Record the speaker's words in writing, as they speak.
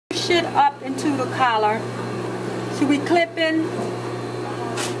it up into the collar. So we clip in,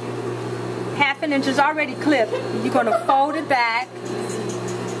 half an inch is already clipped. You're going to fold it back,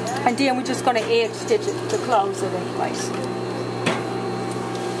 and then we're just going to edge stitch it to close it in place.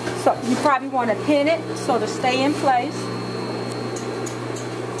 So you probably want to pin it so to stay in place.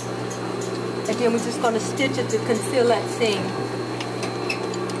 And then we're just going to stitch it to conceal that seam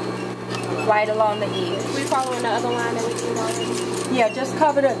right along the edge. We following the other line that we did already? Yeah, just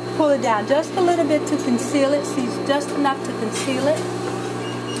cover it, pull it down just a little bit to conceal it. See, just enough to conceal it.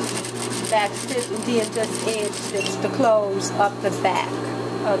 Back stitch, and then just edge stitch to close up the back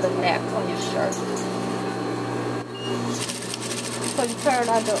of the neck on your shirt. So you turn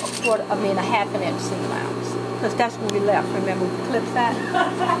under a half an inch seam allowance, because that's where we left. Remember, we clipped that.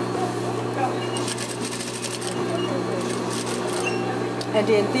 And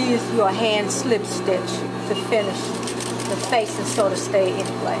then these your hand slip stitch to finish the face and sort of stay in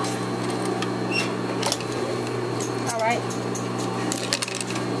place. All right.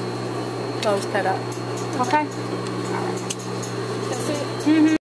 Close that up. Okay.